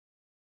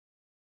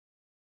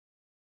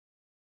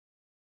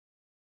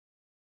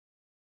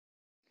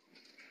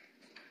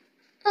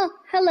Oh,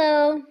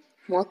 hello.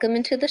 Welcome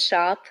into the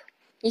shop.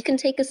 You can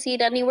take a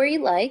seat anywhere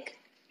you like.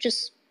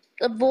 Just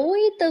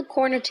avoid the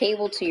corner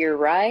table to your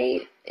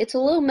right. It's a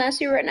little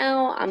messy right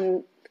now.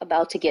 I'm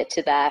about to get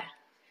to that.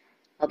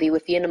 I'll be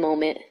with you in a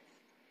moment.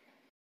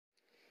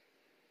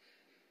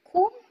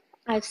 Cool.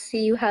 I see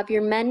you have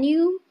your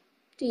menu.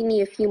 Do you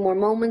need a few more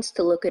moments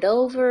to look it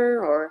over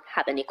or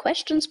have any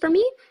questions for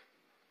me?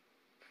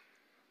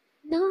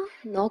 No?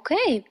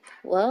 Okay.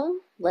 Well,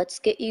 let's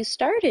get you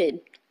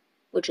started.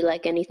 Would you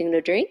like anything to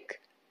drink?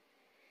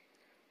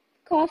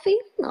 Coffee?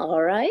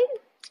 All right.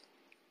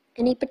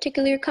 Any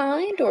particular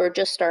kind or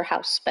just our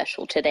house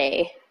special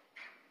today?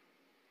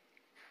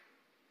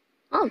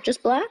 Oh,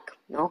 just black?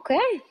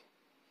 Okay.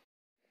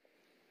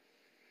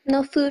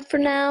 No food for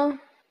now?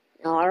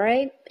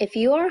 Alright. If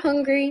you are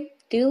hungry,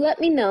 do let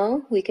me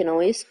know. We can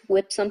always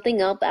whip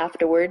something up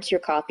afterwards.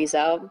 Your coffee's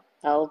out.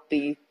 I'll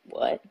be,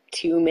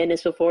 2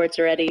 minutes before it's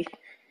ready.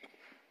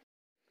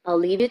 I'll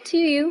leave it to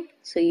you,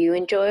 so you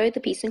enjoy the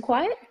peace and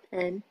quiet,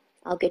 and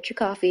I'll get your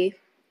coffee.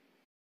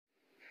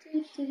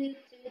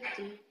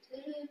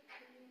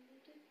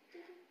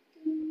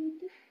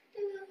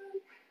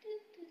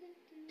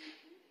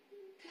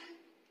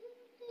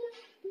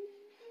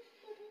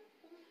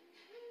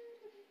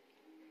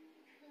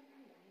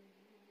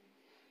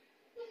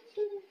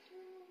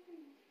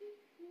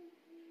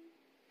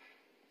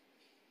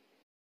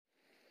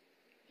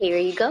 Here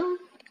you go.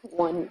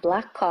 One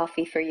black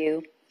coffee for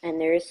you. And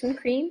there is some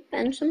cream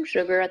and some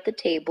sugar at the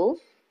table.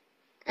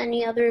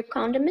 Any other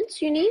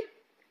condiments you need?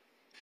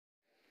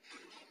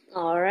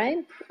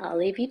 Alright, I'll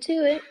leave you to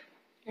it.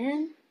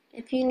 And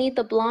if you need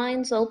the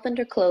blinds opened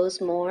or closed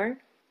more,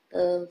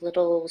 the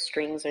little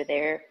strings are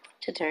there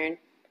to turn.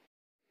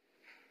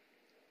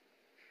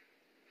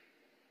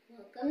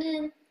 Welcome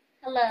in.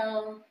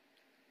 Hello.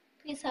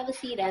 Please have a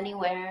seat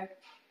anywhere.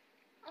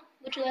 Oh,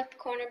 would you like the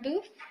corner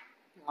booth?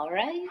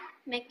 Alright,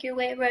 make your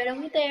way right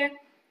over there. And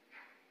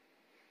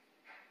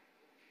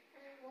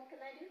what can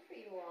I do for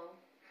you all?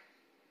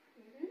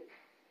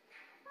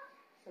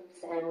 Some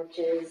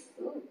sandwiches.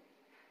 Ooh,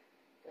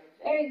 they're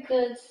very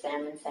good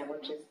salmon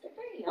sandwiches. They're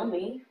very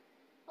yummy.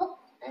 Oh,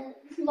 and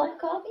some black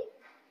coffee.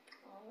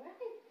 Alright,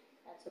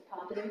 that's a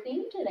popular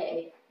theme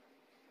today.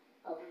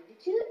 I'll leave you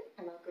to it,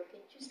 and I'll go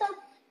get your stuff.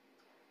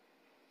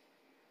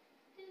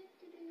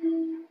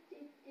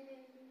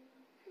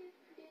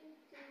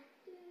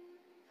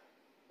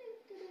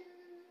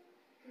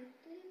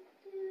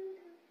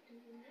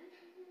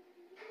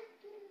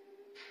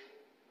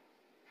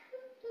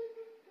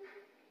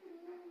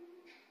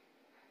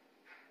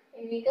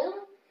 Here you go.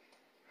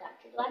 Got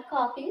your black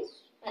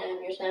coffees,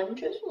 and your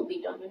sandwiches will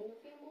be done in a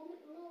few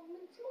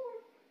moments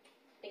more.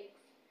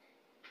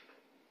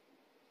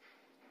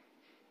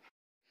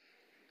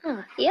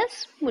 Thanks.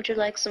 Yes? Would you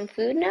like some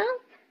food now?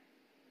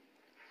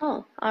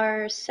 Oh,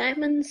 our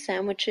salmon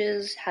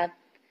sandwiches have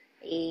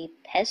a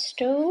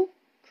pesto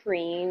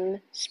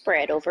cream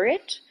spread over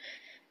it.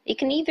 It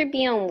can either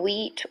be on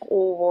wheat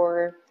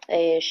or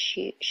a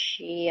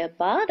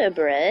ciabatta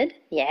bread.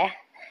 Yeah.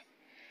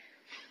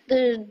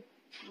 The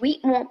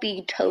wheat won't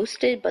be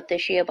toasted, but the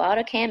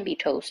ciabatta can be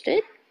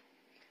toasted.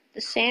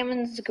 The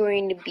salmon's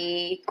going to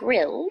be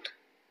grilled,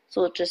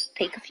 so it'll just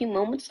take a few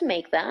moments to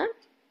make that.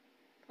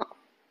 Oh,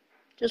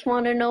 just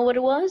want to know what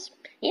it was?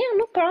 Yeah,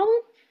 no problem.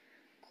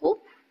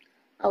 Cool.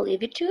 I'll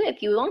leave you to it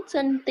if you want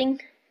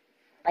something.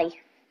 Bye.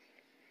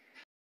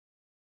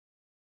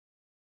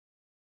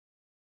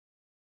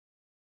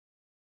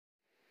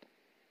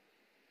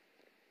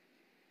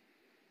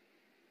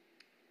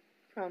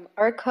 From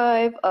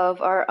Archive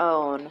of Our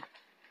Own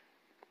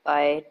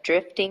by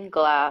Drifting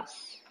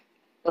Glass,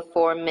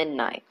 Before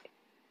Midnight.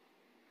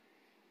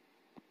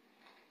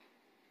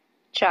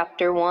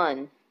 Chapter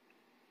 1.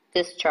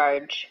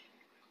 Discharge.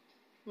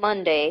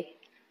 Monday,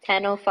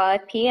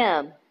 10:05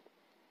 p.m.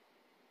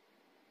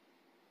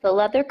 The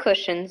leather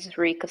cushions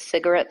reek of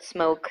cigarette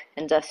smoke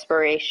and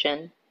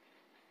desperation.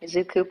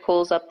 Izuku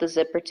pulls up the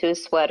zipper to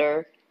his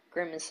sweater,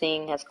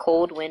 grimacing as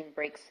cold wind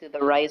breaks through the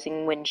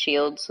rising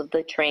windshields of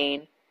the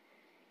train.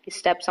 He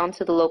steps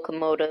onto the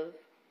locomotive,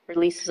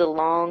 releases a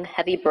long,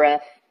 heavy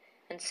breath,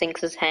 and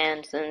sinks his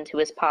hands into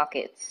his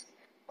pockets,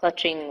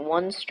 clutching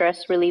one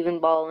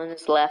stress-relieving ball in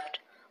his left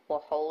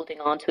while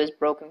holding onto his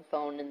broken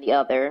phone in the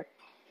other.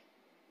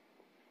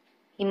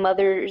 He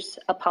mutters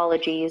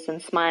apologies and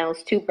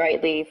smiles too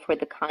brightly for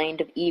the kind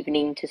of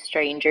evening to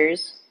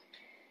strangers,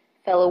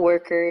 fellow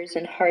workers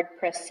and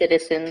hard-pressed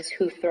citizens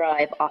who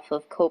thrive off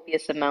of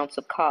copious amounts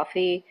of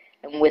coffee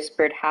and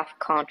whispered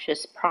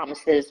half-conscious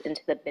promises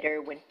into the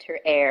bitter winter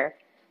air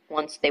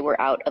once they were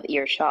out of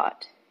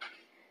earshot.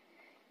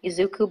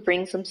 Izuku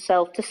brings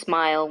himself to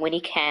smile when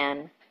he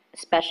can,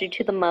 especially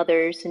to the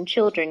mothers and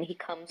children he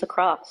comes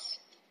across,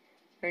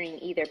 earning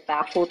either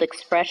baffled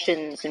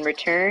expressions in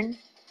return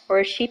or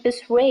a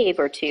sheepish wave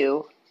or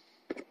two